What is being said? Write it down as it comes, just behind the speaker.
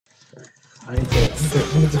I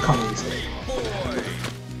need to come easily.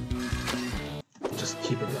 Just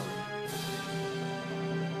keep it going.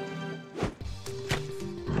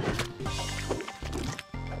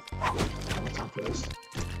 What's up for this?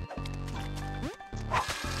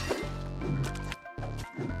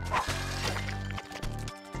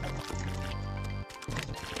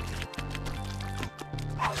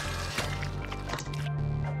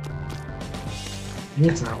 I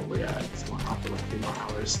think it's not really it's going on for like 3 more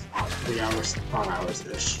hours. 3 hours, 5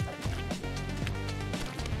 hours-ish.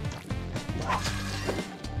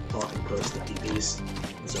 All I can post the PBs.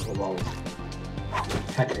 So, well,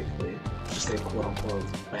 technically, just say quote-unquote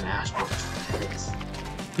an asterisk. Because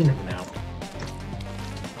you never know.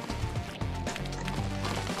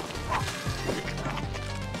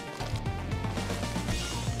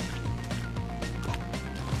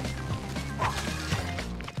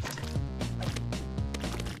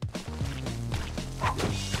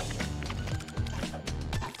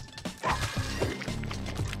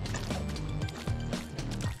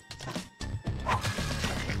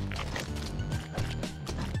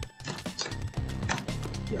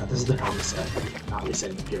 Yeah, this is the hell reset, not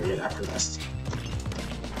resetting period after this.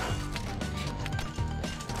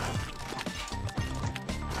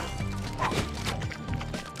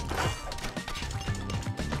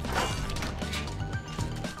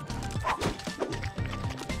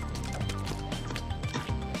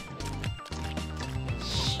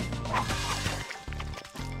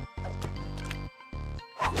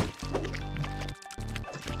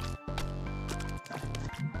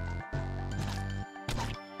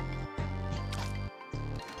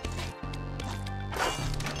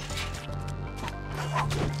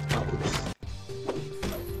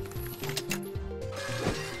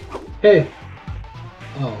 Hey!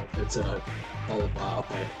 Oh, it's a... Oh, wow,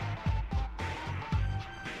 okay.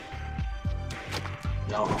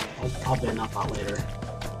 No, I'll bin up that later.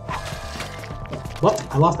 What?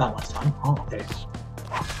 I lost that much time. Oh, okay.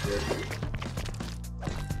 Weird.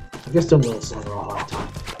 I guess doing a little slower all the time.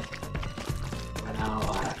 Right now,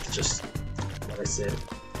 I have to just let it sit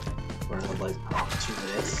for another, like, 2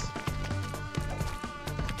 minutes.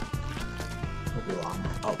 It'll be long.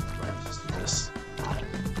 Oh, right, just do this. Got it.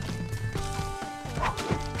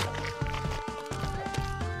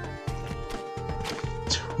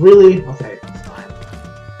 Really? Okay, it's fine.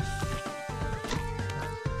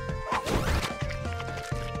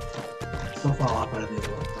 So far a lot better than the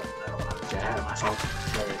one that I don't have to get ahead of myself.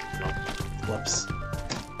 Sorry, no. Whoops.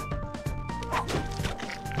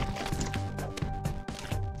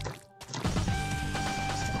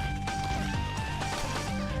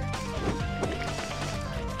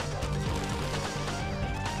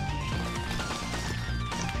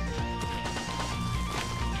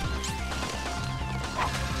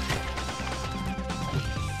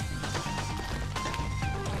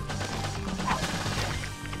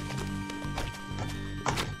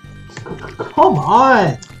 Come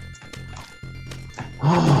on!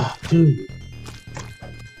 Ah, dude.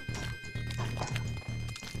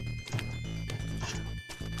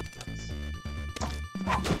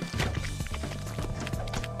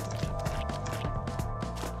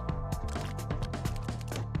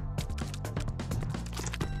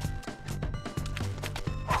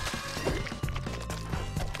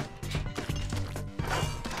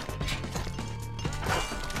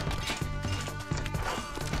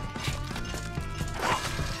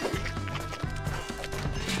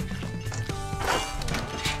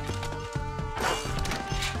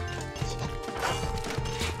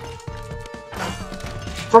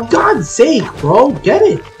 For God's sake, bro, get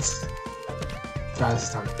it! Try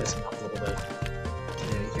this time to piss me off a little bit.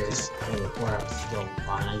 In any case, where I'm still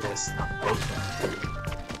fine, I guess not quite that.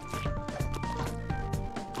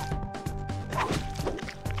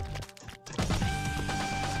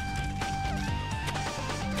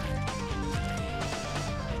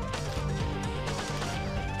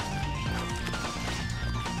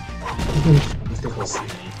 I think we'll see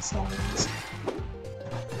any songs.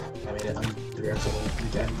 I made it on 3 episodes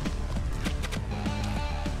weekend.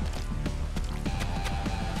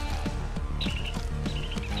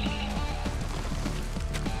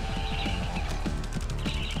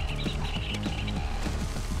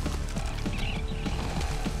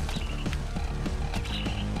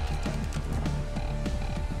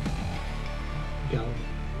 Go.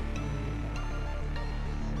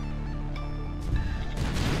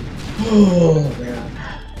 Oh man.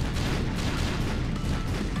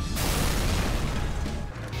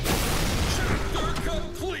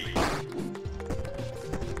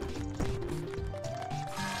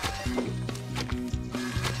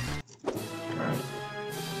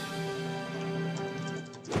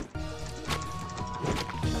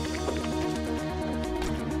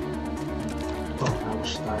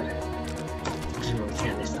 side. Actually, no, we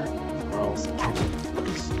can't reach that. Or else it can't be.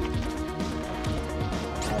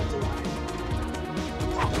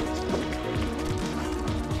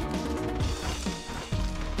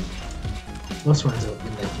 Most runs out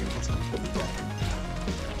in that game, it's not good.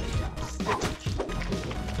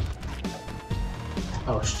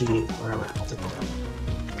 Oh, she, whatever, I'll take it down.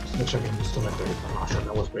 Just make sure I can still make it. I'm not sure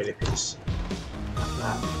that was great piece. Like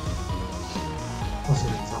that. Plus,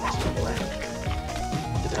 it's not much of a way.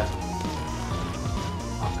 To death.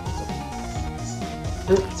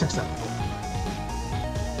 It's acceptable.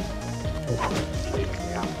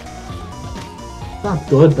 Yeah. It's not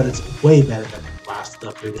good, but it's way better than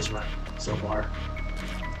the previous run so far.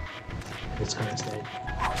 It's current state.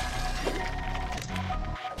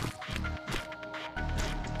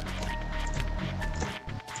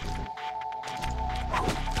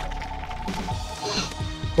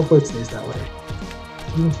 Hopefully it stays that way.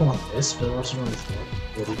 Even if I want this for the rest of the run, it's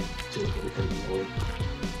 42, 43, 40.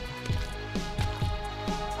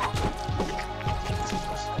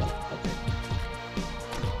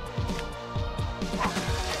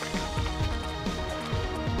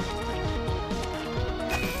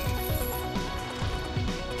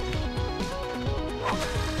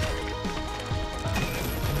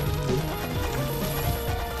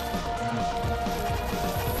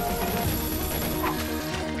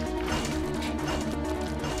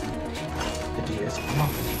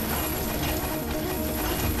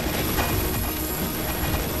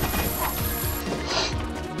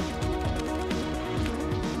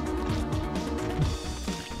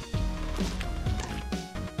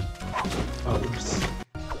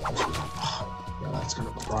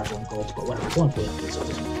 Gold, but whatever, it's only for so it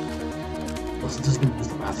doesn't plus it doesn't use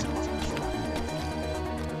the last one.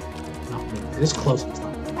 No, I mean, it is close, but it's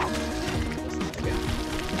not. Again.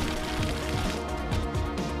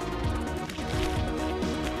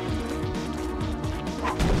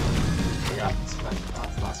 Yeah, that's the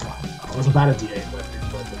last one. It was about a DA, but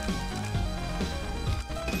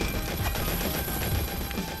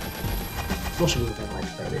still should have been like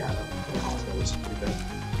 30 out of it. That was pretty good.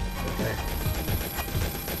 Okay.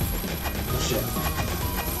 Shit.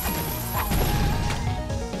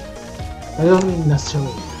 I don't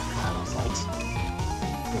necessarily have those lights.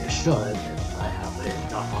 It should if I have it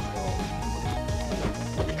enough off roll.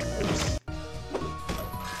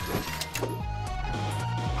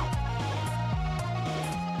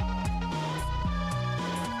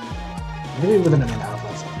 Maybe within a minute out of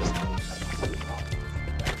lights like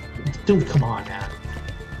this. Dude, come on, man.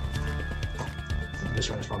 This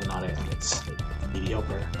run is probably not it. It's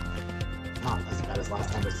mediocre. Not as bad as last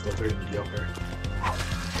time, but it's still very mediocre.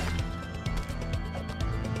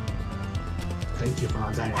 Thank you for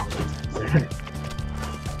not dying on those times there.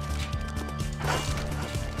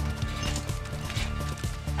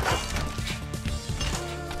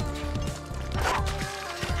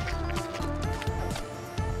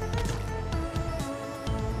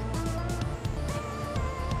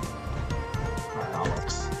 Alright,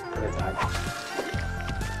 Alex. Could have died.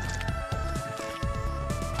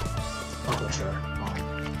 Sure.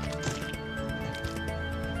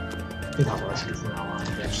 I think I'll rush you from now on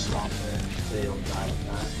and get swamped and they don't die with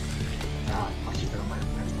that. I'll keep it on my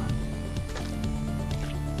next time.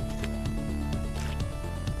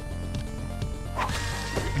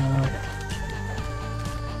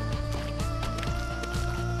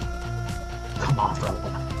 Come on, bro.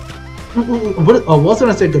 What? I was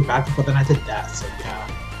gonna say good back, but then I did that, so yeah.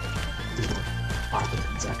 5 to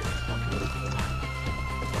 10 seconds.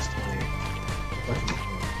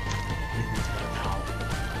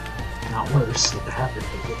 Not worse. What happened?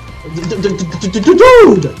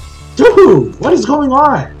 Dude! What is going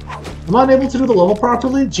on? I'm not able to do the level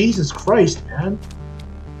properly? Jesus Christ, man.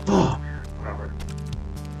 Oh, man. Whatever.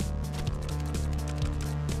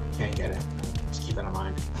 Can't get it. Just keep that in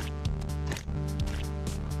mind.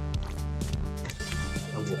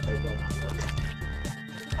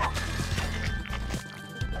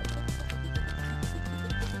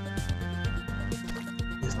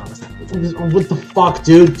 What the fuck,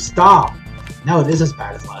 dude? Stop! Now it is as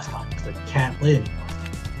bad as last time because I can't play anymore.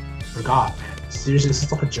 Forgot, man. Seriously, this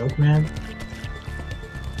is like a joke, man.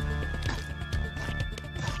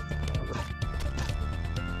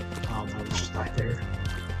 Oh no, it's just back there.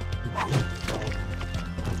 I'm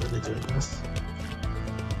really doing this.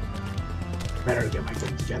 Better get my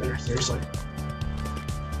thing together, seriously.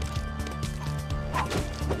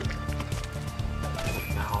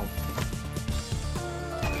 Now.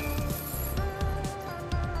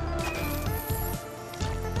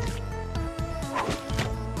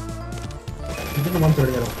 Even the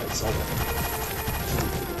 130 I don't play, so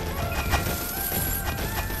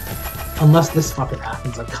Unless this fucking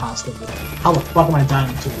happens, I'm constantly. How the fuck am I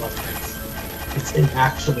dying to 11 minutes? It's an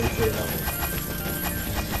actually free level.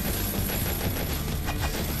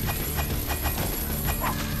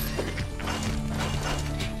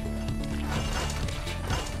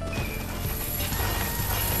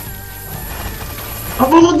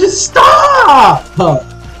 Oh, just stop!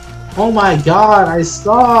 Oh my god, I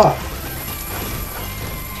suck!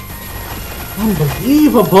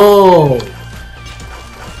 Unbelievable!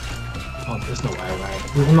 Oh, there's no way, right?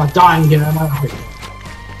 I'm not dying here, am I?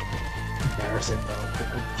 Embarrassing, though.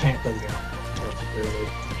 I can't go down. Really.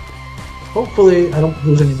 Hopefully, I don't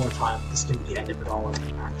lose any more time. This can be the end of it all, and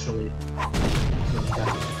actually really got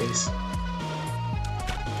in the face.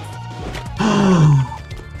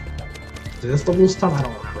 Did this the lose time? I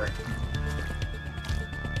don't remember.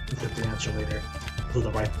 We'll get the answer later. Do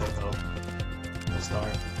the right thing, though. From the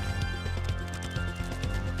start.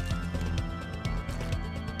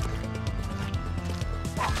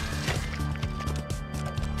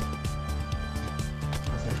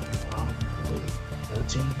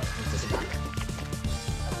 It doesn't matter.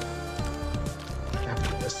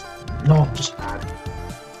 After this. No, I'm just bad.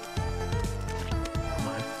 Come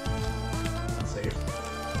on. Save.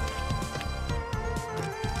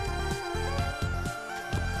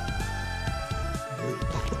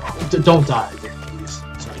 Don't die again, please.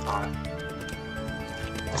 Sorry, die.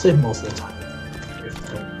 I'll save most of the time. If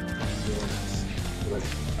I don't do this.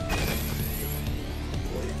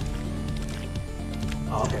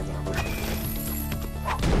 Oh, okay, whatever.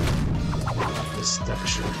 This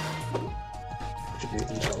deficit should be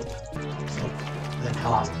each other. So then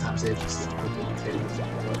hell has times they just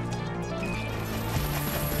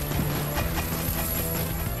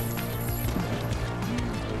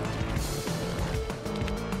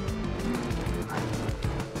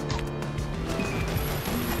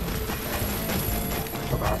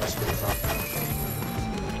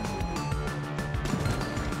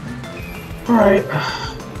Alright.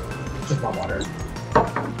 Just my water.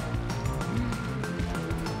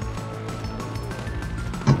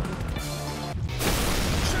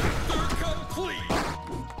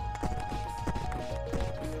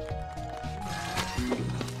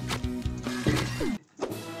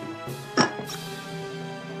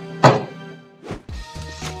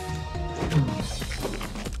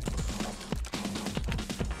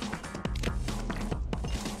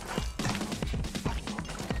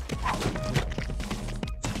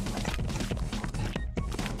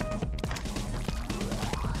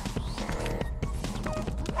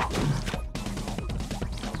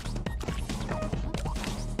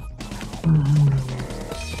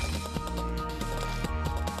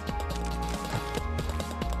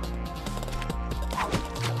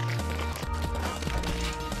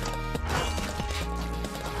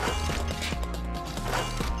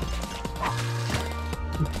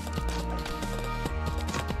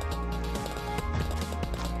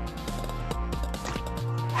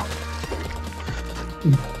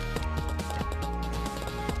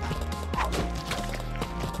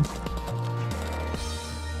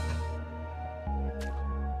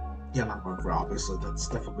 Yeah, not worked, obviously. That's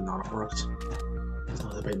definitely not worked. There's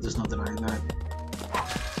no debate, there's no denying that.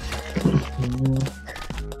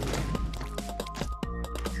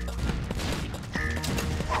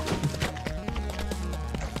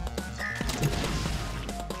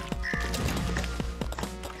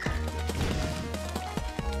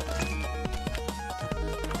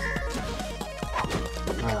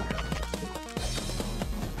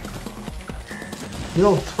 You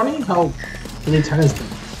know, it's funny how really 10 is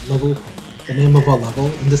the name of a level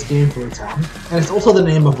in this game for a town, and it's also the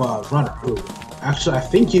name of a runner who actually I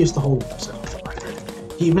think he used to hold himself.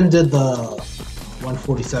 He even did the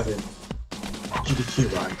 147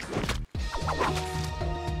 GDQ run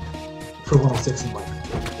for 106 and like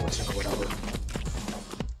 14 or whatever.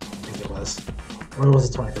 I think it was, or it was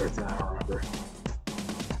the 23rd. I don't remember.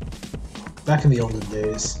 Back in the olden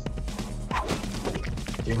days,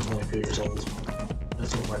 the game was only a few years old.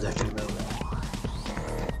 That's over a decade ago.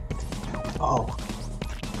 Oh,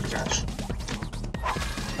 good catch.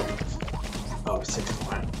 Oh,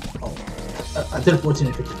 69. Oh, I did 14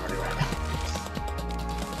 and 15 already, right?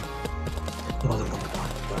 It wasn't going on,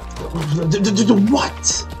 but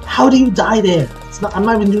what? How do you die there? It's not. I'm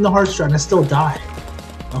not even doing the hard strat, and I still die.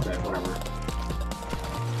 Okay, whatever.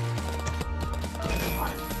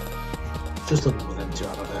 Fine. Just looking within 2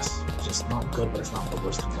 out of this. It's just not good, but it's not the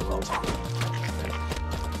worst thing in the world.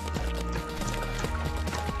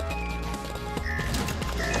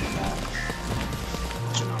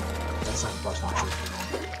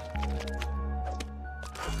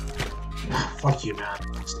 Fuck you, man.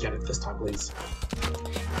 Just get it this time, please.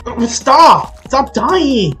 Stop! Stop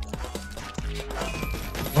dying!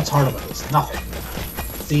 What's hard about this? Nothing.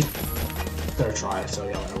 See? Third try, so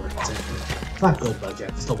yeah, whatever. It's not good, but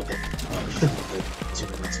yeah, still with it. Should be good. 2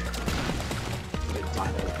 minutes. Big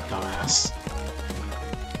dumbass.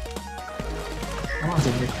 I want to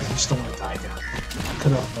admit, I just don't want to die again. I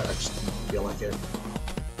could have, but I just don't feel like it.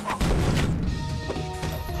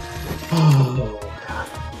 Oh, God.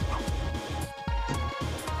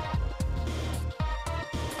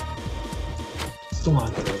 Still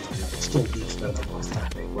not good. Still beats better than last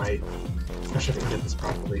time, right? Especially if I did this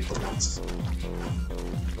properly for once.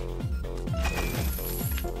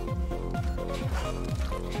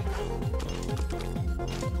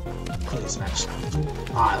 Please match.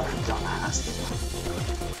 Ah, like a dumbass.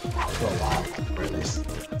 For a while, or at least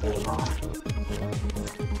hold on.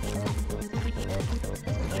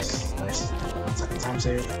 Nice, nice. 1 second time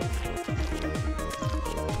save.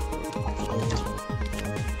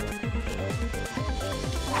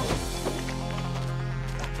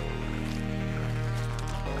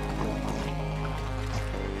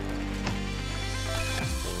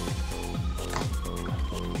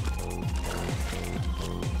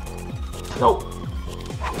 No.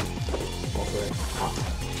 Over it.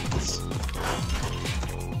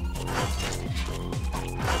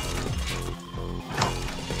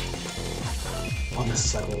 On this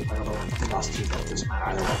cycle, I don't know if the last 2 doesn't matter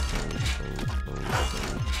either way.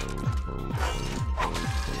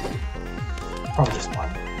 Probably just 1,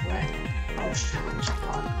 right? Oh shit, just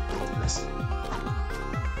 1. This.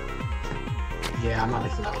 Yeah, I'm not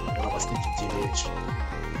making that one, but I was thinking TVH.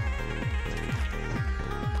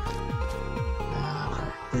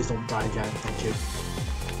 Please don't die again, thank you.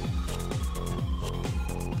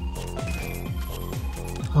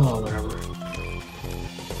 Oh, whatever.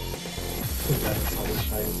 Too bad it's all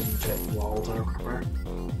this I didn't get walled or whatever.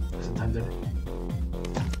 As intended.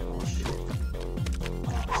 Oh shit.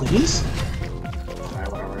 Please? Alright,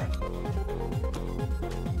 whatever.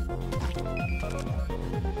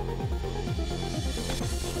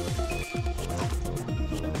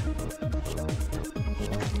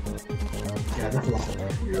 Yeah, never lost it.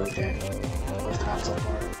 You're okay. First half so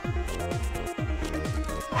far.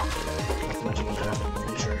 Not much you can have, I'm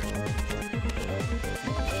pretty sure.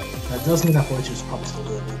 That does mean that 42 is probably still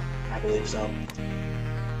doable. I believe so.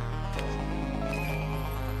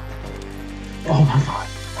 Oh my god.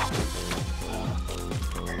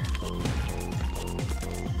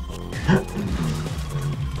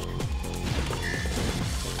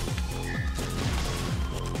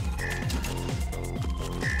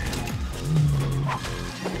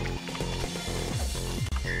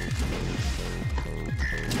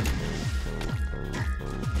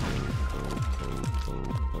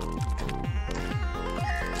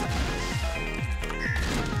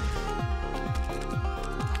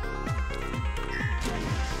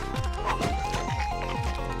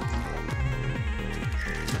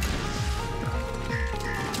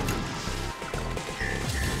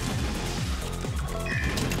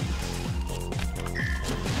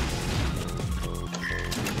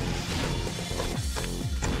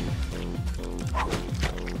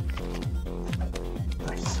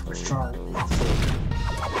 First try.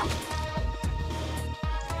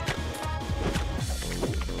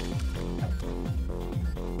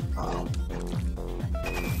 Uh-oh.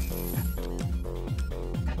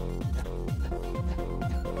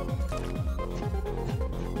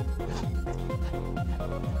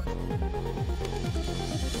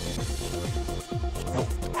 Nope.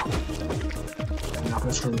 You're not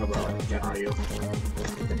gonna screw me over again, are you?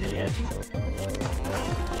 An idiot.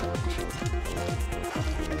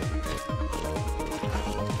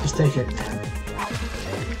 Just take it, man.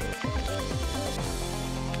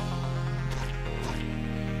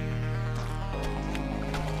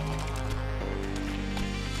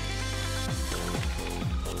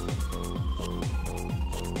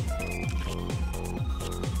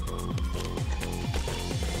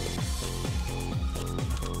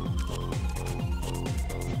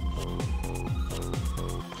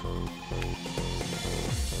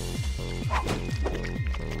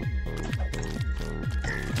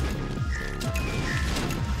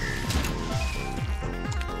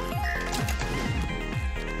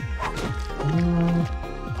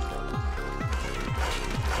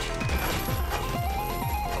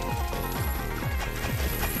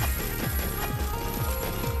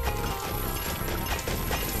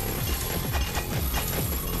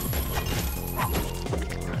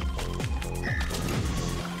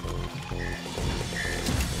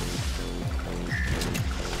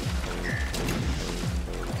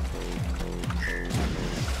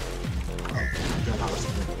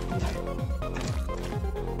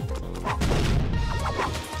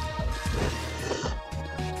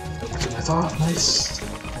 off, nice.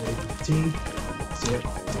 T. See it?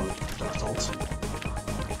 Draft ult.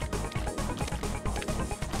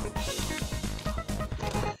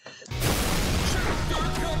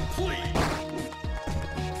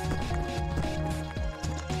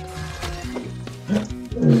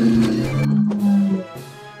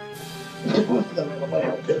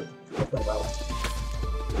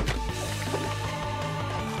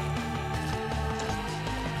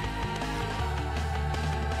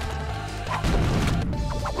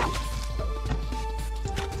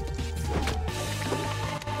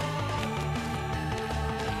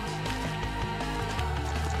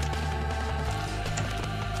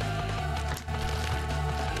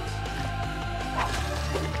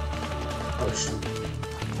 Oh shoot.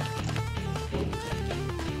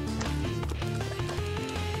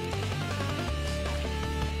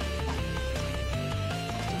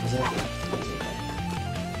 Is it? I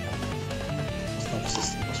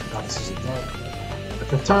forgot this is a dog. The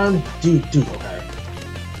Catan, dude, okay.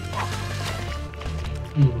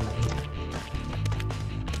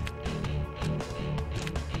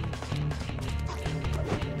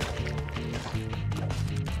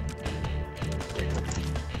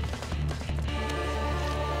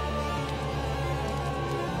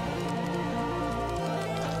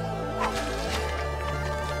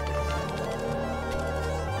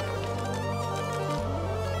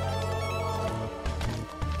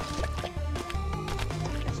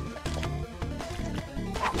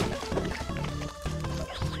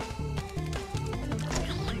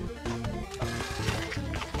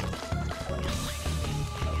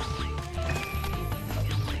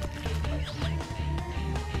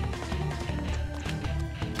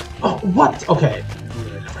 Oh, what? Okay. It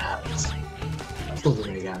never happens. I'm still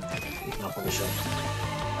doing it again. Even up on the show.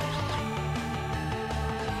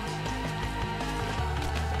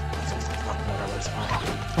 Whatever, it's fine.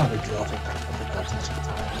 It's not a big deal. I think that's multiple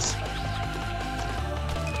times.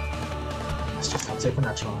 Let's just have to take the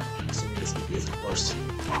next one. Assuming this EP is, of course.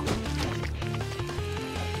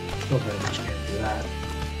 Still very much can't do that.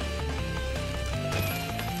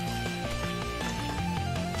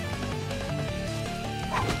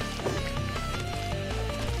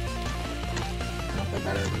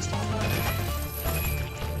 Better this time, right?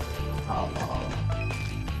 Oh.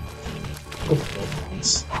 Go for both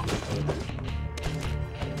ones.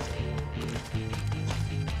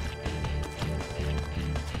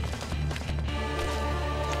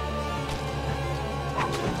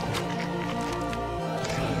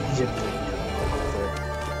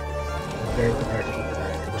 I'm very prepared to go for that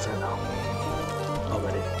 100% now.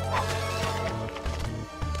 Already.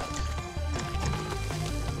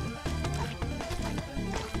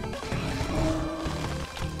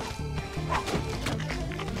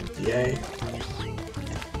 Yay.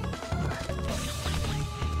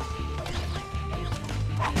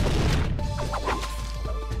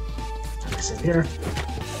 Mix in here.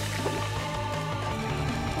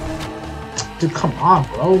 Dude, come on,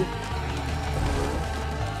 bro.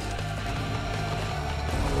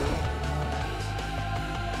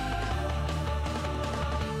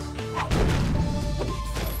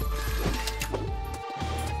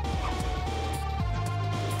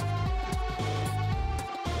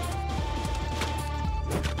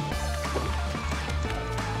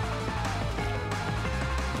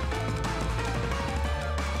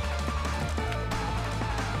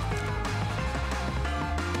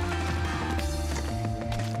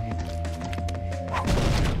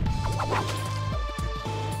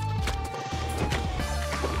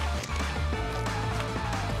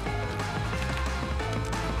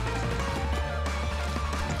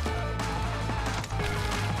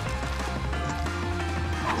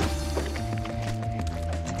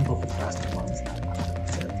 Go for the faster ones.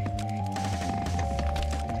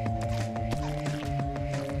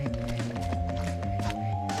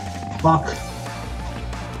 Fuck.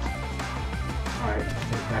 Alright,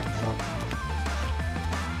 take back the fuck.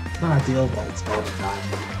 It's not ideal, but it's better than dying.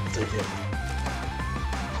 I'll take it.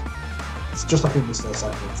 It's just like in the slow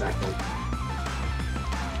cycle, exactly.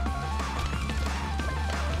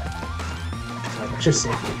 Like, I should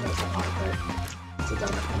save it because I'm not okay. It's a down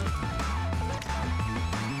point.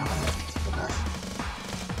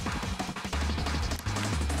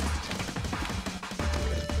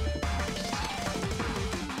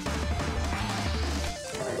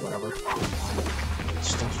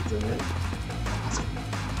 Just don't keep doing it.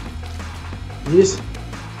 Yes.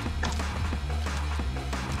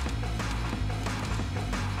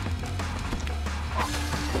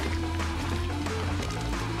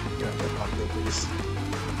 Yeah, go popular, please.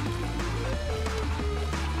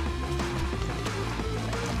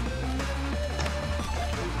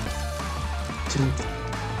 2.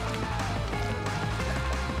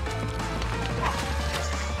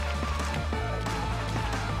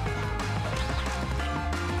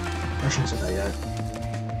 I shouldn't say that yet.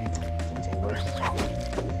 It's over.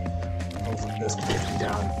 Hopefully this can get me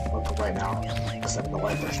down right now. Except the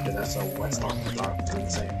light brush did that, so let's not start doing the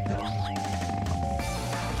same. You know?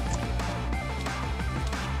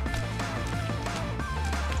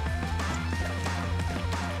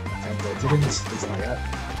 Okay, but it is not yet.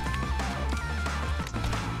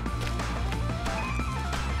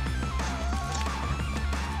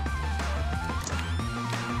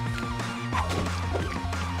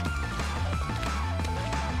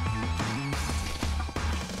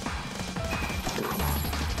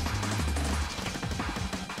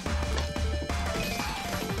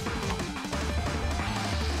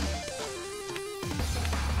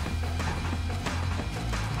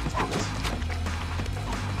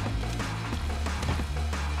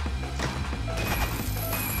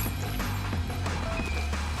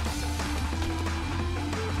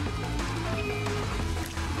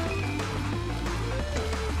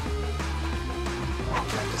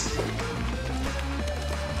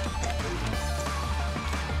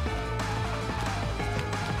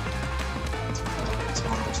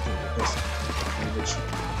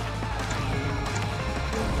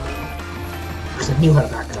 Because I knew how to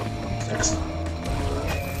back it up next.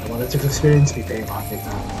 I wanted to experience to be paying off big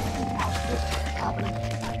time. It's happening.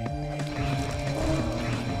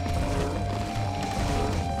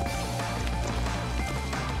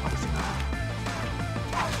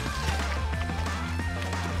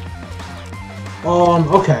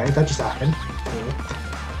 Okay, that just happened. Cool.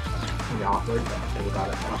 Maybe awkward, but we got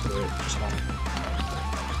it after it just fine.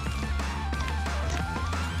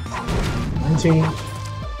 19.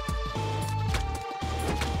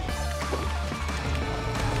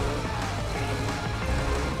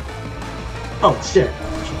 Oh shit!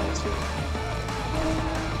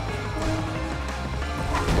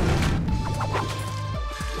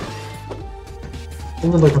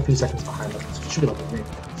 Only like a few seconds behind us. It should be like me.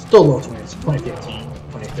 Still low 20s. 2015,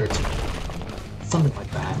 2013. Something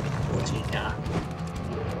like that. 14, yeah.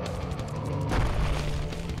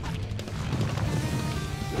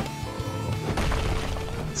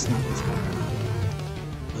 It's not this bad.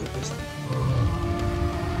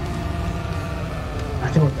 I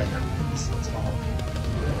can work better. It's all.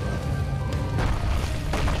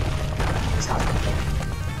 It's happening.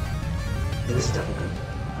 Yeah, this is definitely good.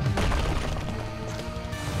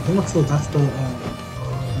 I think that's the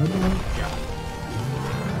yeah.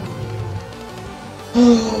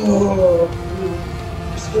 Oh,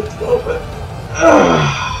 just open.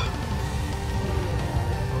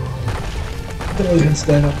 I didn't even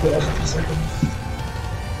stand up there for a second.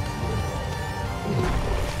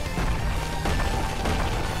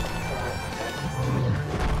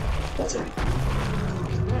 That's it.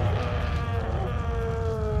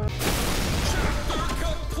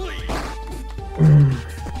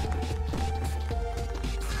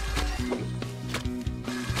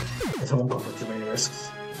 I won't go for too many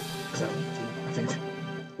risks. Because I don't need to, I think.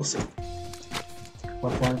 We'll see.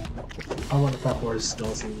 What one? I want to prep for his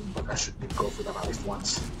skills, but I should go for them at least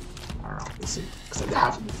once. I don't know. We'll see. Because I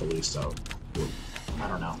have to move to lose, so I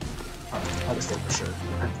don't know. I'll just stay for sure.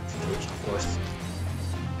 I have to lose, of course.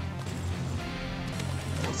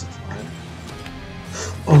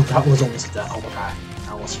 Oh, that was almost death. Oh my god.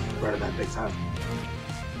 I almost regretted that big time.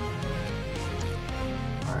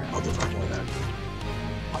 Alright, I'll do that more then.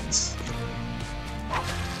 Once.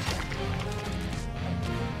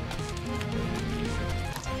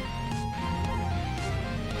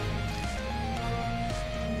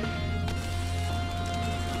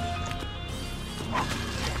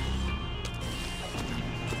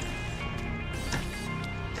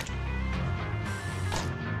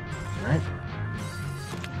 Alright.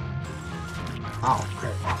 Oh,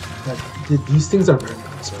 great. These things are very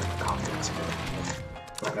concerned with confidence,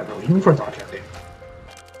 whatever, even for dark ending.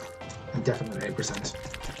 I'm definitely 8%.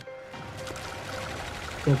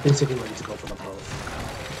 They're basically ready to go for the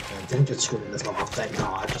both. And didn't get screwed in this level, thank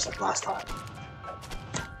god, just like last time.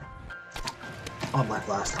 Unlike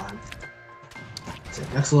last time. So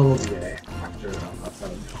next level will be A after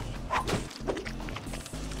 7.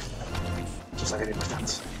 Just like I did my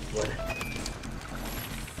friends would.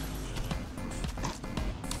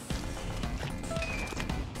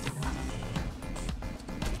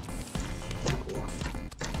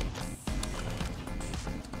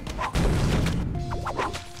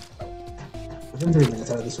 Within 3 minutes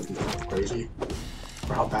out of this would be kind of crazy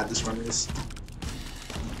for how bad this run is.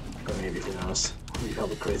 But maybe, who knows? It'll be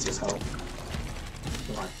probably crazy as hell.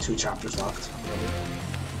 Like 2 chapters left. Really.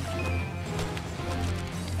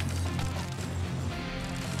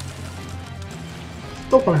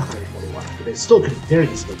 still probably not going to be 41, but it still could very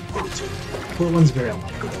easily be 42. 41 is very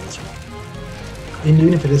unlikely though this round. And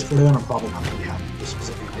even if it is 41, I'm probably not going to be happy just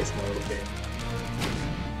specifically based on my little game.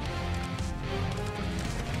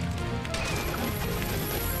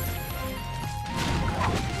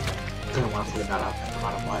 I'm going to want to clean that up no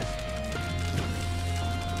matter what.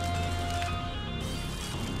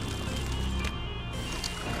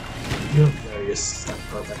 You're various step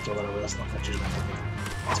perfect or whatever, that's not that you're going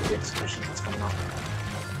to the execution that's coming up.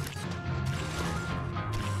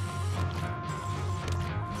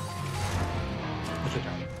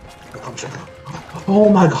 Oh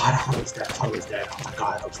my god, I thought it was dead. I thought it was dead. Oh my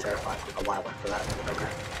god, that was terrifying. I don't know why I went for that. Okay.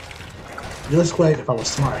 Realistically, if I was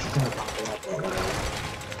smart, I should have gone for that, but whatever.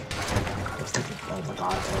 I was thinking, oh my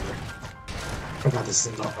god, whatever. I forgot this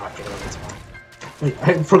isn't off after whatever, it's fine. Wait,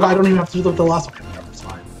 I forgot I don't even have to do the last one. Whatever, it's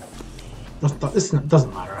fine. This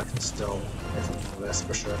doesn't matter, I can still get something of this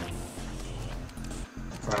for sure.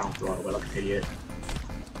 If I don't throw it away like an idiot.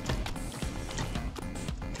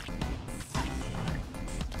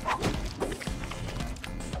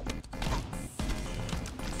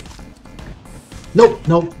 Nope,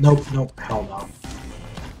 nope, nope, nope, hell no.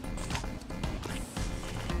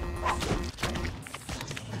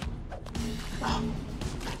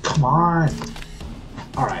 Come on!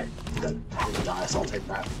 Alright, good. I'm gonna die, so I'll take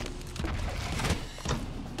that.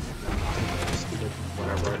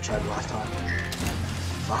 Whatever I tried last time.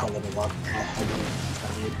 I'll level up. I'll do what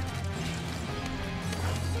I need.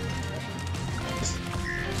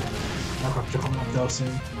 I'll have to come up though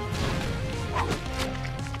soon.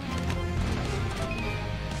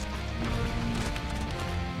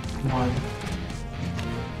 One,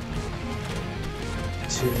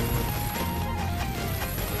 two,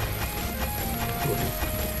 three.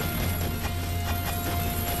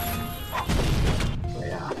 Oh,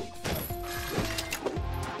 yeah.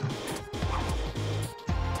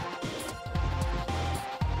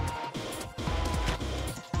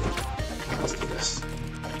 Let's do this.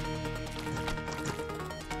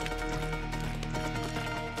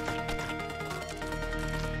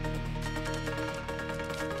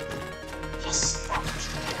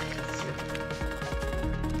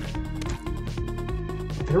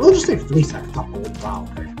 It really just takes 3 seconds. Oh, wow,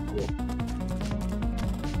 okay, cool.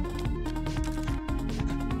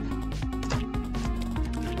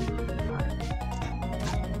 Alright.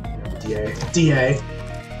 DA.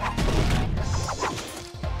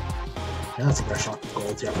 Yeah, that's a better shot than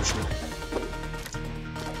gold, yeah, for sure.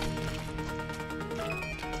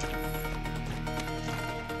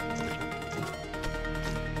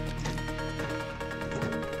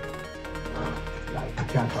 I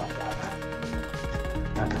can't talk about that.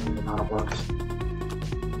 That definitely not works.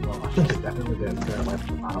 Well, I think it definitely did. Very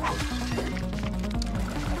likely not works.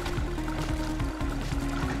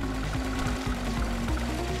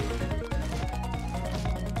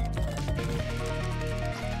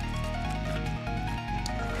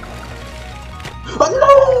 Oh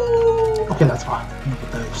no! Okay, that's fine.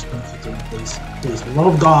 But that is just 15, please. Please, for the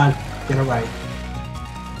love of God, get it right.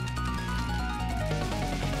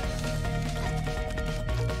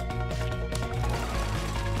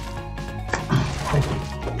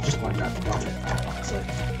 Just like that, watch it. Honestly,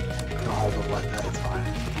 no, I'll go like that. It's fine.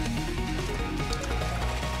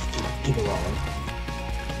 Just keep it rolling.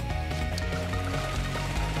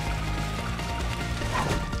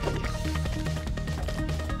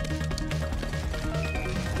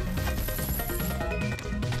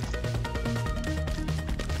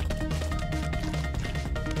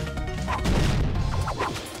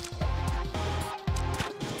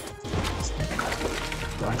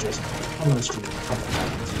 Jason, I'm gonna stream a couple of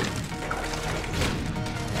times.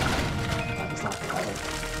 That's not bad.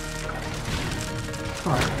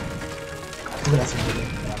 Alright. Maybe that's a good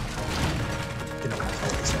thing. Get up my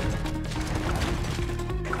focus here.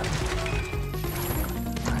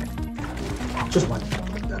 Alright. Just one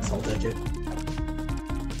thing, that's I'll take it.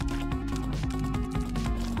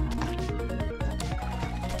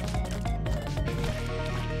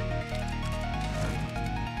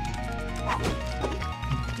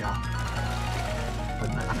 Yeah. But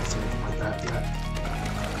I'm not gonna see anything like that yet.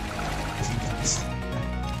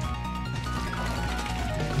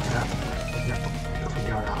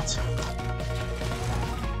 Figure it out.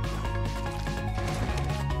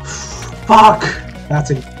 Fuck! That's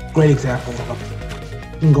a great example of what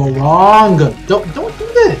can go wrong. Don't do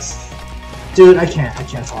this! Dude, I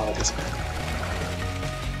can't follow this.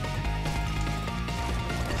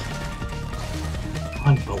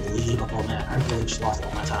 Unbelievable, man. I really just lost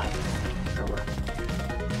all my time. Whatever.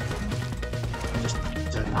 I just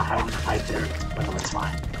did not have any fight there. But no, it's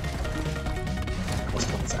fine. What's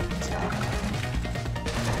 20 seconds? Yeah.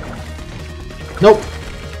 Nope!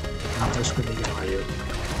 Not touch screen again, are you?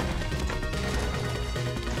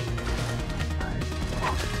 Alright.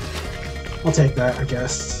 I'll take that, I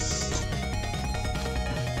guess.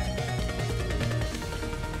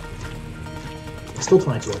 Still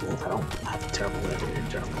 22 gold. I don't have a terrible level in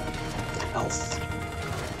general. Else.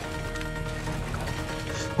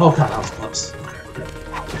 Oh god, that was close. Okay, we're good.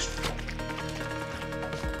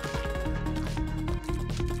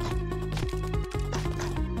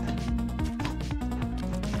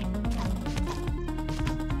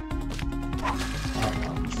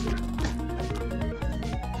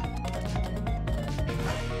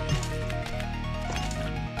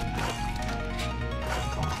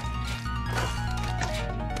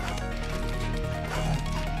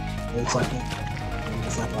 Looks like it.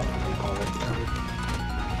 It's like what we call it.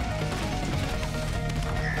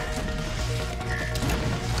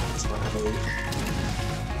 That's what I believe.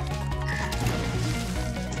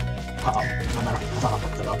 Uh-oh. I thought I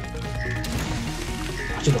fucked it up.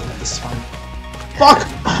 I should have let this is fine. Fuck!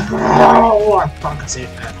 Oh, I thought I could save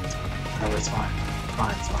that. Whatever, it's fine.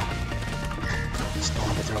 Fine, it's fine. Just don't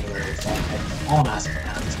have to throw it away. It's fine. All I'm asking for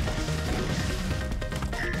now is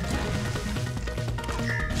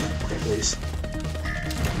please.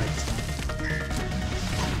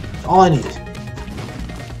 All I need.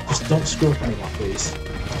 Just don't screw up anymore, please.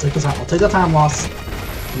 I'll take the time loss.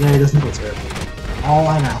 Yeah, it doesn't go terribly. All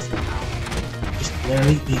I'm asking now. Just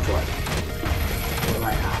literally be good. Do it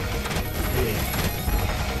right now.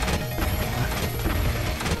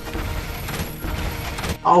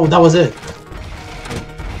 Oh, that was it. I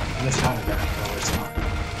missed time again. No, it's not.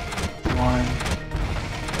 1,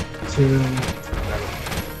 2.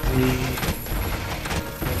 3,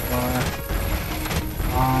 4,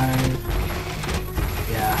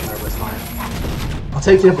 5. Yeah, whatever, it's fine. I'll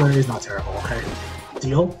take the if Larry's not terrible, okay?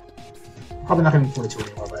 Deal? Probably not gonna be 42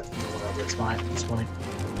 anymore, but whatever, it's fine at this point.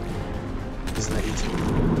 This is like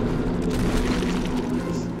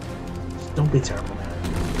 18. Don't be terrible, man.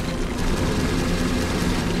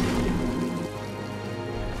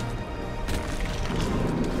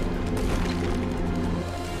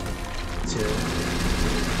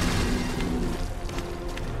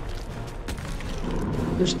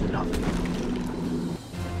 Just do nothing.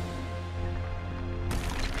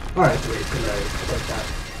 Alright, 3. Good night. I'll take that.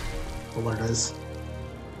 For what it is.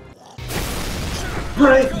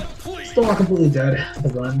 Alright. Still not completely dead. The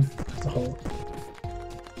run as a whole.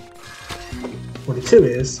 42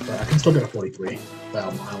 is, but I can still get a 43.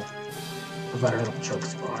 Well, mild. Provided I don't choke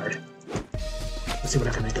super hard. Let's see what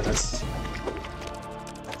I can make of this.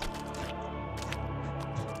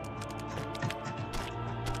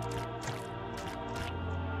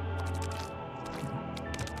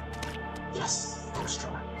 Yes, first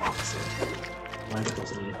try. So, when I get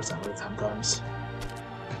those at 80% when the time comes.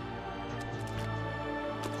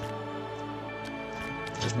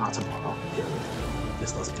 Just not tomorrow, period.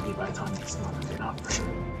 This doesn't give me by the time it's not gonna be enough for sure.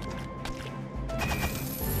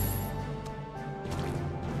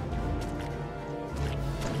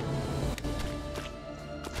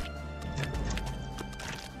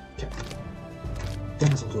 Okay. I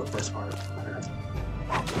think this will do the first part. To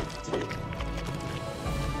do.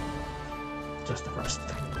 Just the first.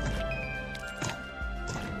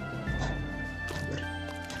 Good.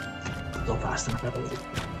 Go fast enough, I believe.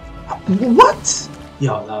 What?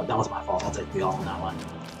 Yo, that was my fault. I'll take the all on that one.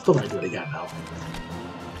 Still gonna do it again, though.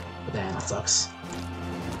 But damn, that sucks.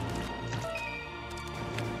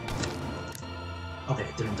 Okay,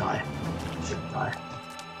 it didn't die. It shouldn't die.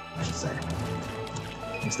 I should say.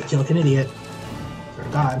 Mr. Kill like an idiot. Swear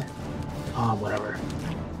to God. Whatever.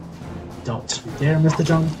 Don't you dare miss the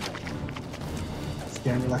jump.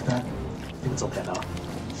 Scaring me like that. I think it's okay though.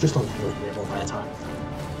 It's just only really able by the time.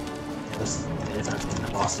 This if I'm taking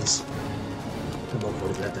the bosses. I'm low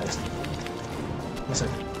 43 at best. Listen.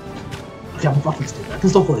 Okay, I'm fucking stupid. I can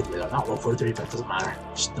still 43 though, not low 43, but it doesn't matter.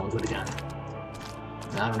 Just don't do it again.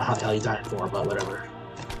 And I don't know how the hell you died for, but whatever.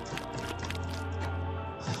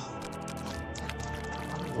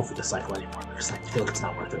 Hopefully the cycle anymore, because I feel like it's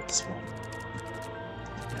not worth it at this point.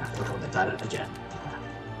 Yeah, look how they died again.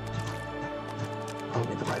 I'll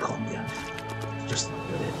make the right call in the end. Just do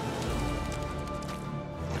it.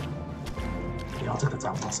 Yeah, I'll take the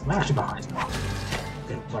top loss. I'm actually behind now.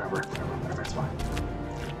 Okay, whatever, it's fine.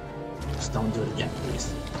 Just don't do it again,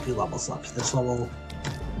 please. A few levels left. This level,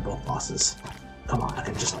 both bosses. Come on, I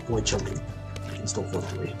can just avoid choking. I can still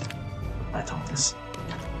 4-3 by Thomas.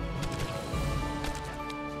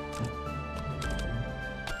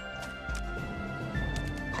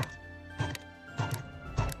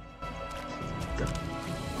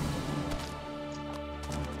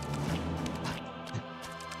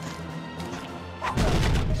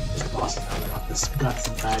 This got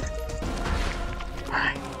some bag.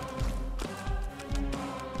 Alright.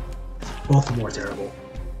 Both of them were terrible.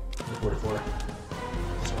 44.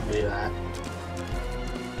 Just want to do that.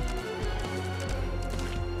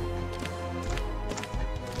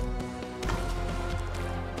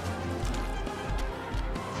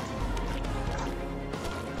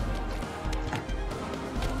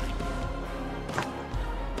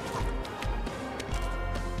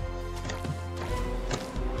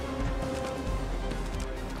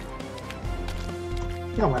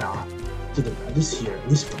 Yeah, why not? At least here, at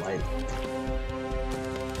least for light.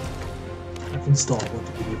 I can still avoid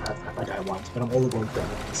the video path if I die once, but I'm only going to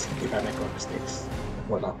enemies if I make no mistakes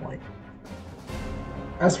before that point.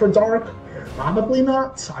 As for dark, probably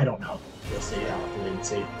not. I don't know. We'll see. I'll have to wait and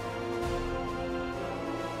see.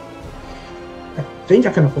 I think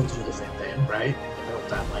I can afford to do the same thing, right? If I don't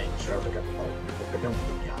die light, sure, I'll pick up the light. If I don't,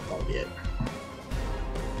 yeah, that'll be it.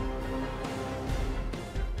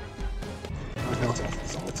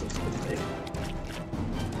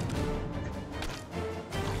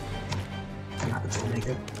 I'm happy to make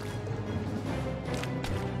it.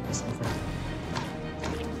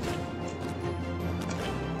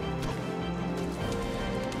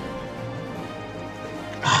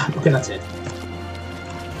 Okay, that's it.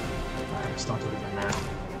 Alright, start doing it now.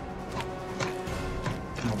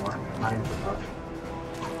 No more. Not even for dark.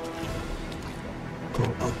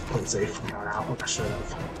 Cool. I'll play it safe from here on out, like I should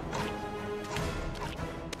have.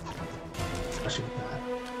 Especially with that.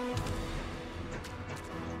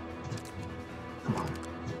 Come on.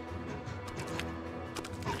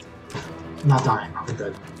 I'm not dying. I'll be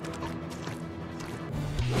good.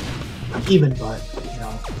 I'm even, but you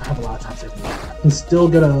know, I have a lot of time saving up. I can still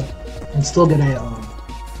get a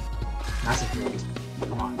massive build.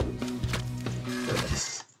 Come on. Do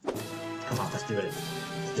this. Come on, let's do it.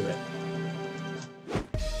 Let's do it.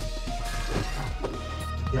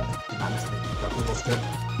 Yep, do not miss me. Definitely looks good.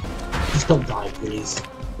 Just don't die, please. I'm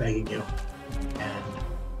begging you. And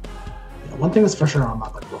you know, one thing is for sure, I'm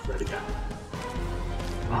not going to go for it again.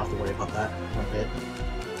 I don't have to worry about that one bit.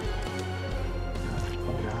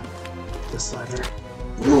 Probably not. This side here.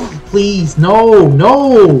 Please, no,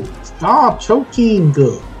 no! Stop choking!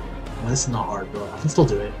 Good. Well, this is not hard, bro. I can still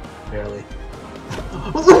do it. Barely.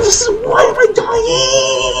 Why am I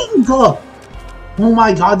dying? Oh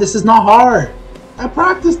my god, this is not hard! I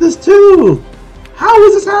practiced this too! How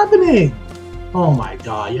is this happening? Oh my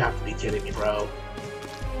god, you have to be kidding me, bro.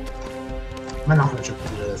 Am I not gonna jump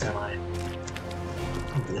into this, am I?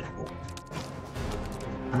 Unbelievable.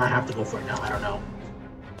 I might have to go for it now, I don't know.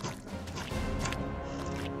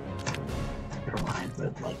 Never mind,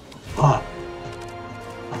 but like, fuck.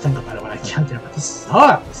 I'll think about it when I get there, but this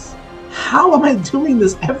sucks! How am I doing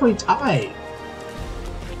this every time?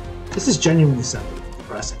 This is genuinely something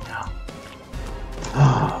depressing now.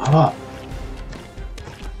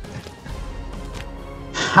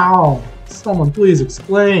 How? Someone please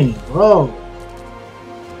explain, bro!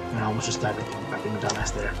 And I almost just died back in the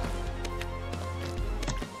dumbass there.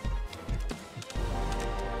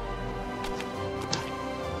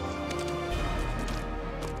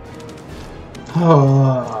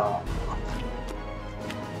 I'm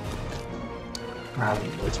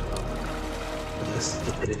having way too low for this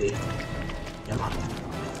stupidity. Yeah, I'm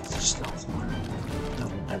it's just not smart. No,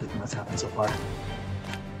 everything that's happened so far.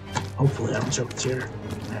 Hopefully I don't choke this year.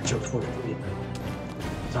 I choked 43.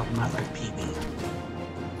 Top of my life, PB.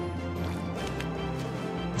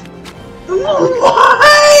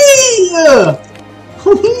 Why?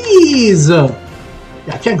 Please! Yeah,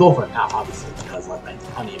 I can't go for it now, obviously, because like, I'm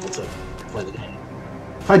unable to play the game.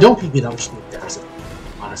 If I don't PB, that would just be embarrassing,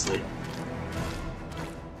 honestly.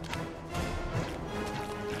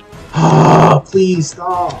 Please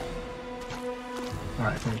stop!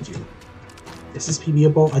 Alright, thank you. Is this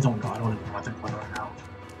PBable? I don't know. I don't even want to think about it right now.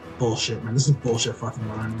 Bullshit, man. This is bullshit fucking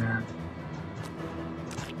run, man.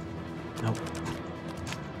 Nope.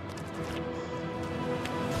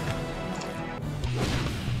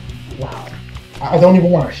 Wow. I don't even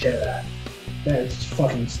want to share that. That is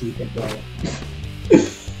fucking stupid, bro.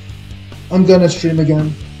 I'm gonna stream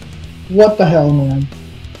again. What the hell, man?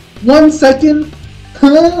 1 second?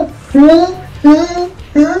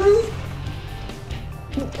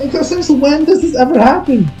 Since when does this ever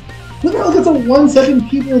happen? Look how it's a 1 second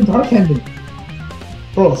people in dark ending.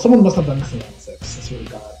 Bro, someone must have done this in 1.6. I swear to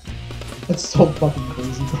God. That's so fucking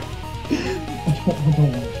crazy, bro. I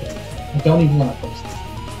don't want to share. I don't even want to post this.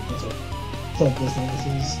 That's so this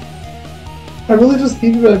is. I really just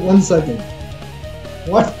PB'd for like 1 second.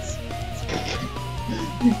 What?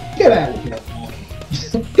 Get out of here, man.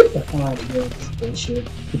 Get the hell out of here with this bullshit.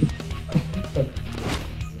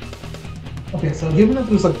 Okay, so given that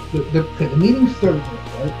there's like the meeting's 30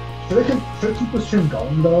 minutes, right? Should I keep this stream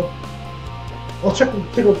going though? I'll check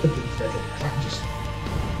out the game schedule.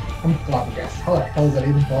 I'm flabbergasted. How the hell is that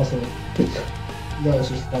even possible? Yeah, let's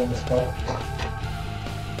just follow this spot.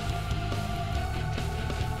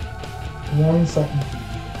 1 second.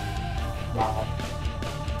 Wow.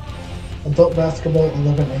 Adult basketball,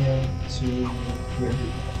 11 a.m. to 3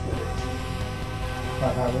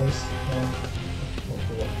 5 hours.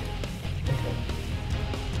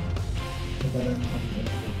 Okay.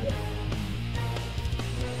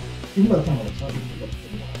 Even by the time I was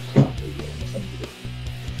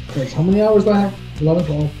okay, so how many hours do I have? 11,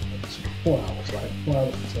 12, 4 hours, right? 4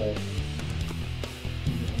 hours until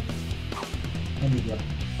I need like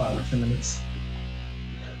 5 or 10 minutes.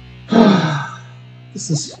 This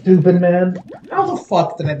is stupid, man. How the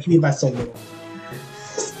fuck did I leave by so little?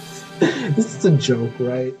 This is a joke,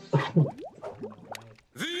 right?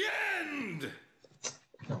 The end!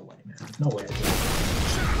 No way, man. No way.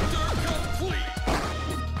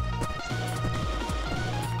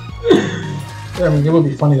 I mean, it would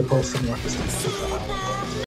be funny to post some more.